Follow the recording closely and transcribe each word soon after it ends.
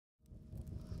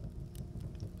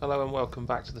Hello and welcome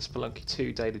back to the Spelunky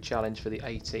 2 daily challenge for the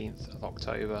 18th of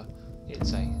October.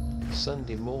 It's a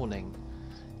Sunday morning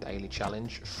daily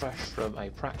challenge, fresh from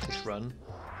a practice run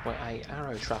where a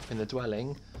arrow trap in the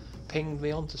dwelling pinged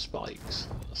me onto spikes.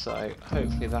 So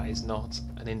hopefully that is not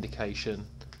an indication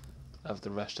of the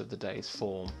rest of the day's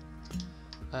form.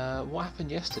 What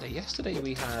happened yesterday? Yesterday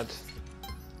we had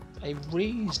a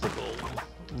reasonable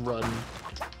run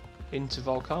into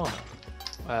Volcana.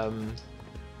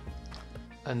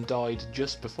 And died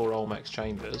just before Olmec's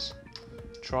Chambers,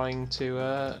 trying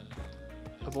to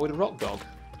avoid a rock dog,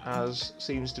 as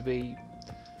seems to be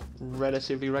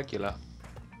relatively regular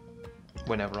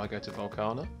whenever I go to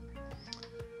Volcana.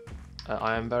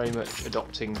 I am very much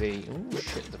adopting the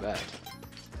the bed.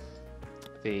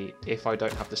 The if I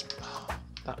don't have this,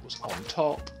 that was on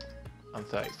top, and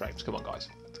 30 frames. Come on, guys.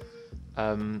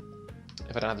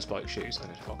 If I don't have the spike shoes, I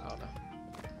go to Volcana.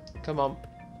 Come on.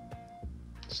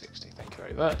 60, thank you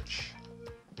very much.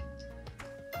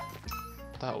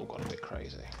 That all got a bit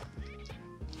crazy.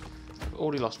 We've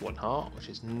already lost one heart, which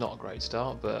is not a great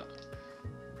start, but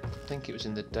I think it was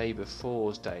in the day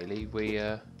before's daily we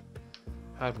had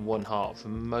one heart for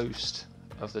most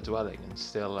of the dwelling and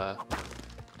still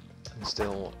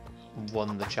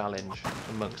won the challenge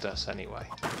amongst us anyway.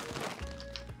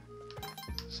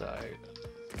 So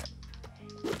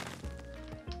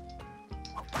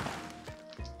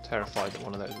terrified that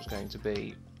one of those was going to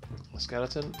be a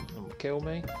skeleton and would kill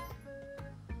me.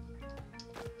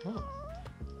 Oh,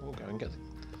 we'll go and get the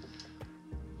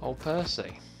old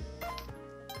Percy.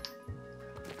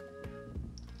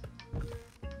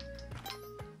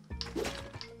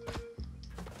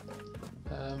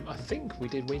 I think we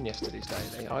did win yesterday's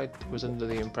daily. I was under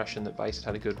the impression that Base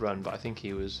had a good run, but I think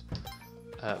he was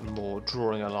more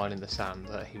drawing a line in the sand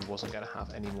that he wasn't going to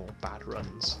have any more bad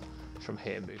runs from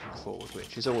here moving forward,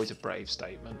 which is always a brave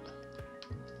statement.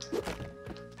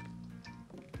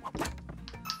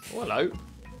 Oh, hello.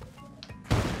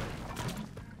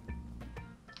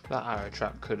 That arrow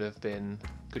trap could have been,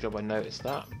 good job I noticed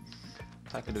that.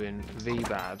 That could have been V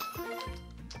bad.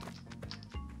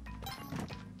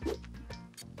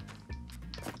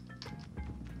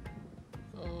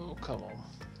 Oh, come on.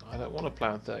 I don't want to play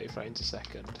on 30 frames a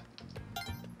second.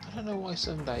 I don't know why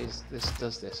some days this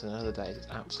does this and other days it's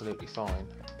absolutely fine.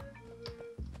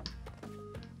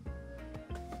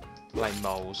 Blame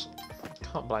moles.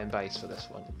 Can't blame Base for this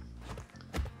one.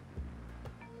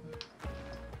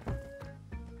 There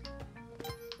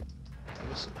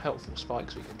were some helpful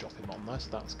spikes we can drop him on though, so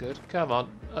that's good. Come on,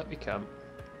 up you come.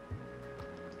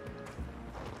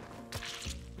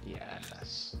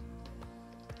 Yes.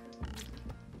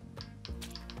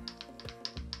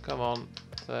 Come on.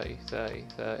 30, 30,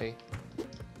 30.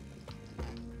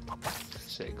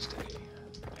 60. Thank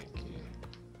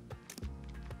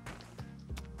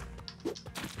you.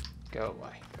 Go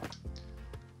away.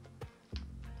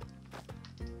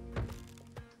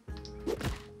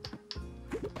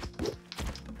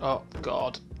 Oh,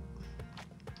 God.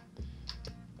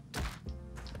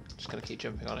 Just going to keep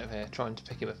jumping on him here. Trying to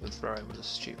pick him up and throw him was a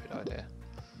stupid idea.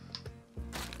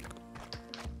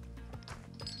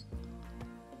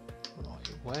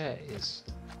 Where is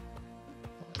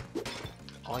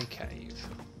eye cave?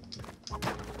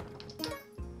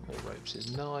 More ropes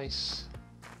is nice.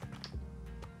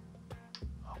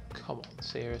 Oh, come on,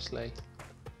 seriously?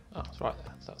 Oh, it's right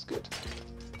there, so that's good.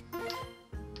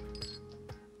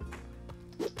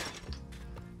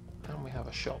 And we have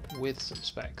a shop with some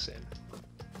specs in.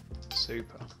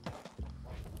 Super.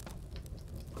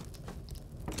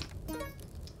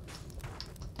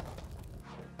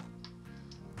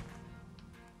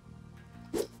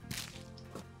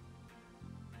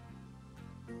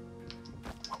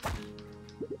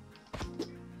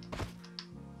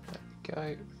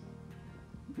 Go.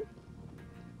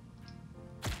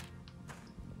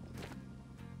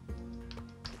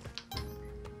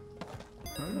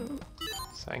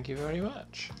 Thank you very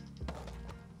much.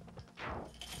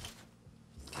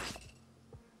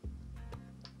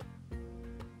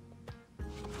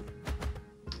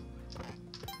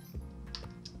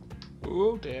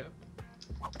 Oh dear.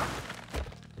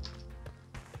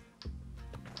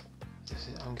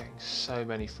 I'm getting so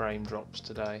many frame drops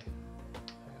today.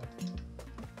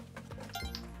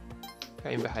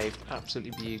 Game behaved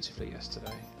absolutely beautifully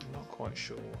yesterday. I'm not quite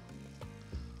sure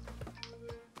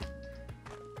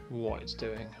what it's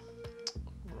doing.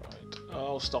 Right.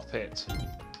 Oh, stop it.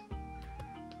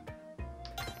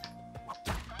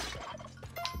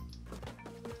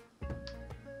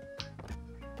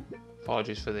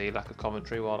 Apologies for the lack of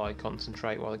commentary while I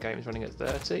concentrate while the game is running at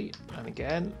 30. And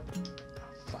again, oh,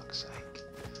 fuck's sake.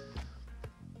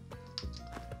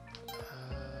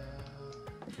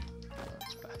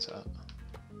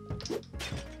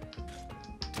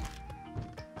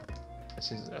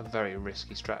 This is a very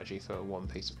risky strategy for one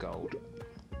piece of gold.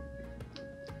 But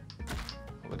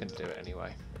we're going to do it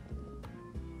anyway.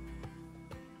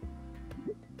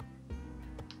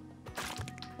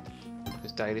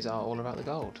 Because dailies are all about the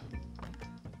gold.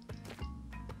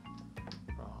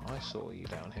 Oh, I saw you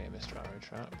down here, Mr.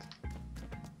 Arrowtrap.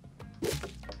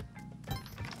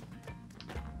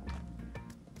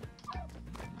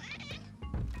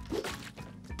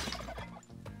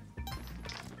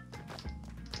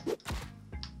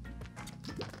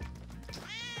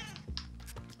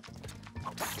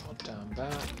 Down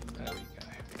back. There we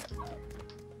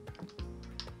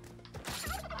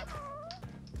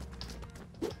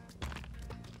go.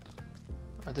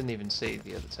 I didn't even see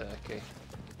the other turkey.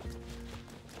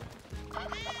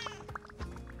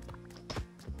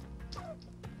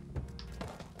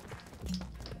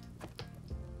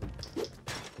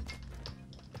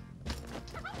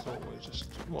 So we'll just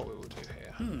what we will do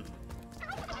here.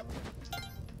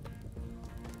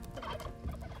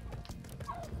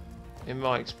 In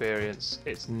my experience,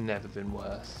 it's never been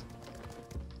worth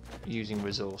using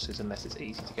resources unless it's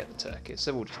easy to get the turkeys,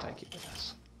 so we'll just take it with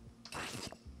us.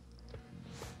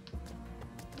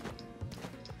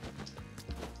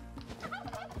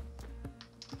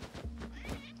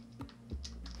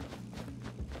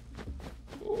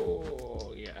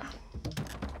 Oh, yeah.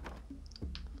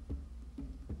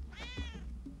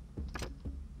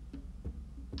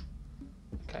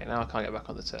 Okay, now I can't get back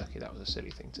on the turkey. That was a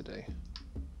silly thing to do.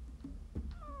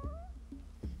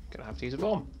 Gonna have to use a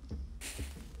bomb.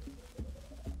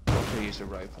 Could have used a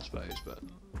rope, I suppose, but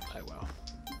oh well.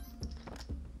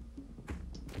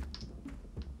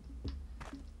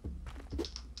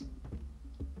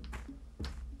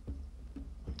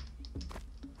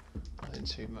 Nothing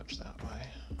too much that way.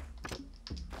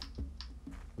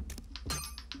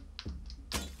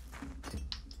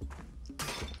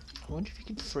 I wonder if you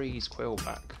could freeze Quill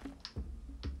back.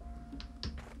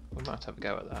 We might have a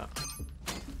go at that.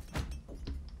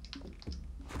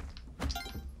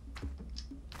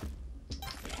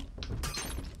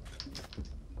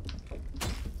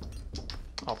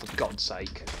 Oh, for God's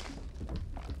sake.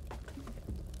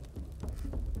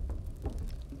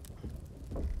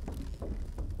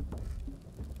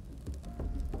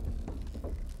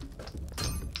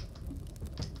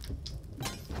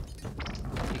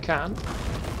 You can.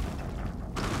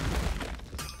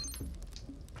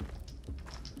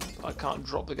 I can't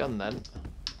drop the gun then.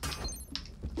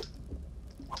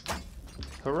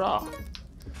 Hurrah!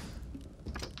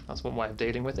 That's one way of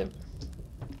dealing with him.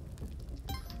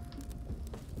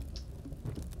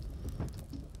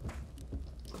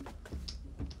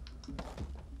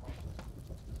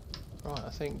 Right, I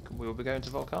think we'll be going to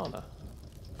Volcana.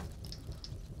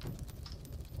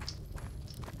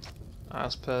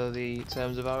 As per the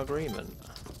terms of our agreement.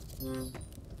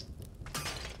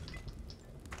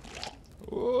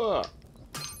 Whoa.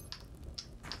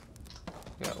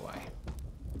 Go away.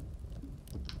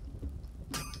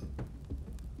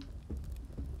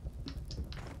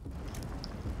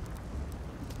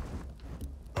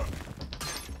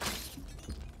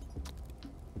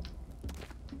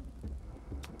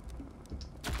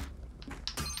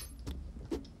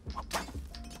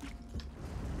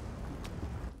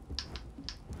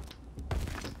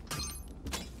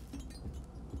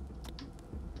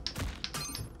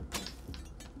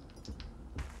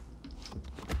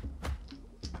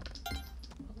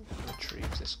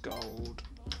 Retrieve this gold.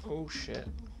 Oh shit.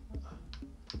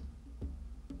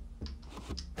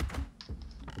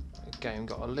 The game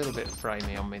got a little bit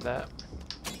framey on me there.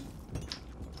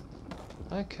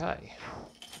 Okay.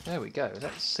 There we go.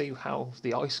 Let's see how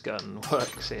the ice gun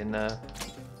works in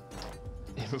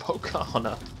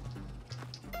Volcana.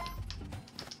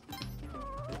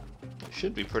 It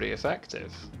should be pretty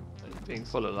effective. Being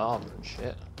full of lava and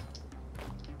shit.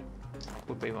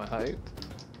 Would be my hope.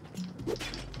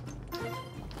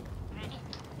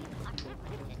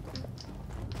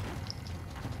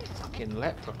 Fucking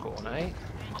leprechaun, eh?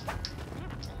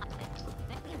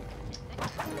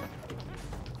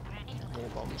 More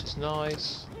bombs is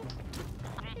nice.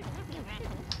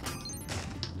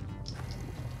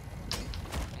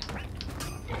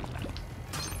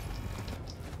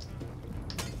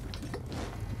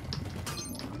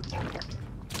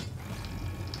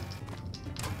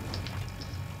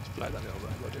 Let's blow that little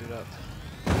robot dude up.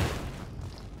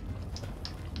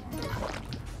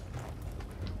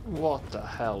 What the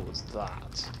hell was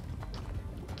that?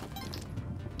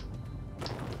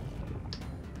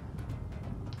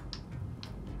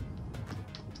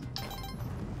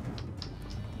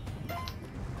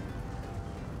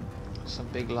 Some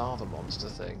big lava monster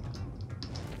thing.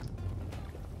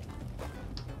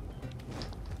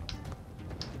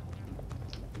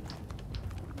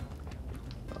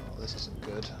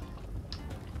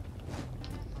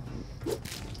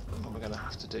 What we're going to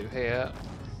have to do here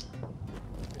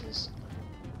is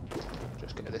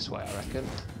just go this way, I reckon.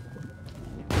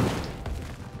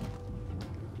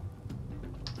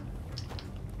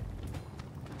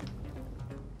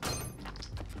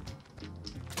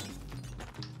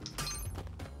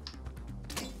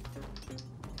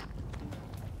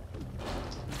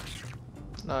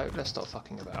 No, let's stop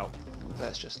fucking about.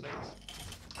 Let's just leave.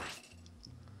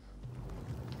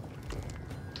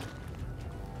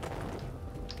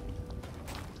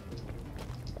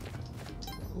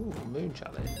 Ooh, moon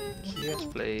challenge. Yes,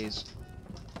 please.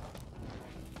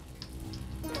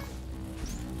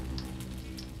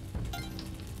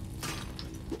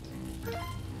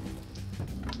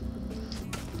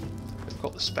 We've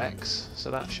got the specs,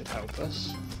 so that should help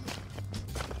us.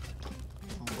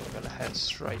 We're going to head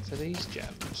straight for these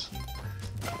gems.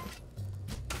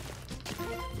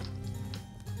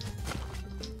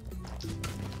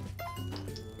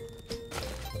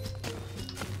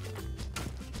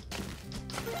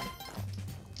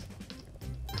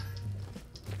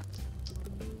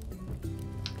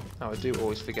 Now I do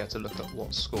always forget to look at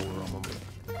what score we're on when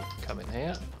we come in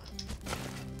here.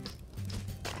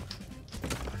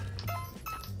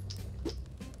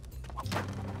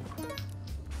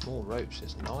 More ropes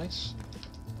is nice.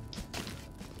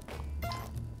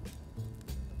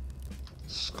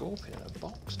 Scorpion in a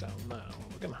box down now.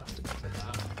 We're going to have to go for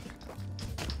that.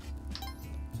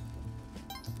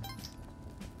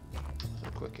 That's the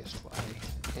quickest way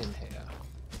in here.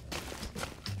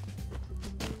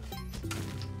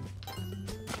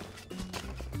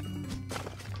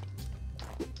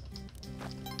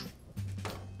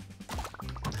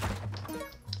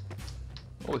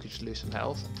 Or we could just lose some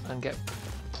health and get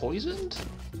poisoned?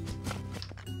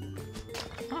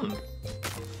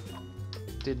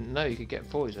 Didn't know you could get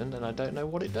poisoned, and I don't know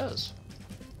what it does.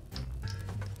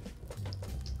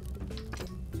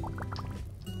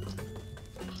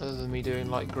 Other than me doing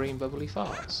like green bubbly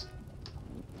farts.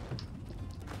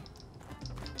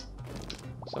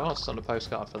 So I'll send a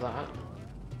postcard for that.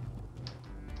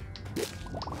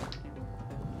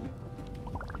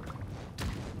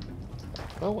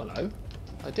 Oh, hello.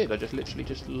 I did, I just literally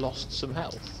just lost some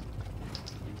health.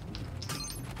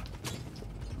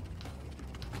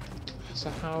 So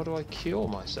how do I cure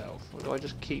myself? Or do I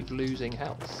just keep losing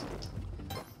health?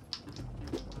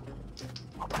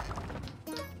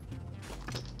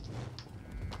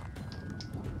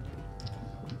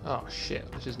 Oh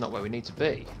shit, this is not where we need to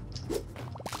be.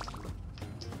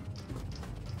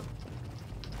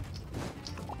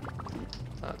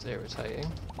 That's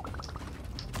irritating.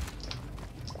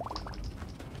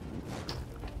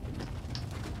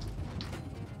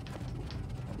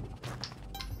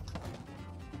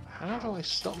 How do I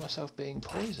stop myself being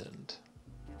poisoned?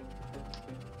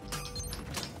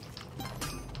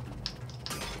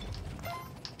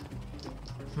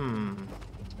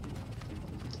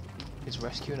 Is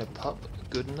rescuing a pup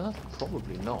good enough?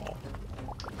 Probably not.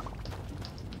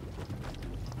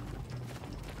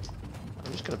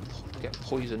 I'm just going to get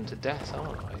poisoned to death,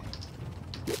 aren't I?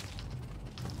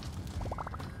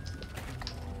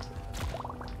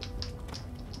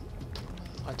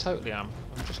 I totally am.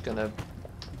 I'm just going to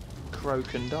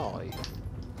croak and die.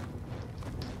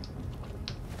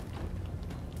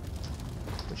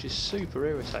 Which is super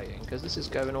irritating, because this is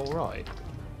going alright.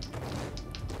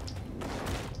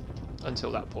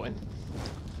 Until that point.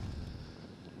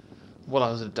 Well,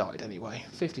 I would have died anyway.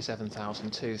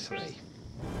 57,023.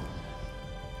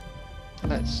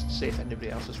 Let's see if anybody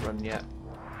else has run yet.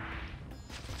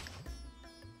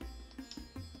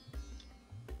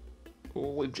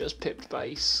 Oh, we've just pipped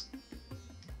base.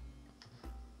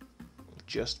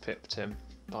 Just pipped him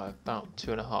by about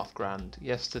 2.5 grand.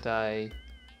 Yesterday,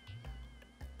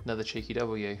 another cheeky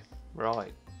W.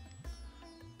 Right.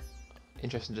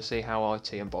 Interesting to see how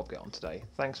IT and Bob get on today.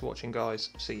 Thanks for watching,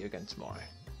 guys. See you again tomorrow.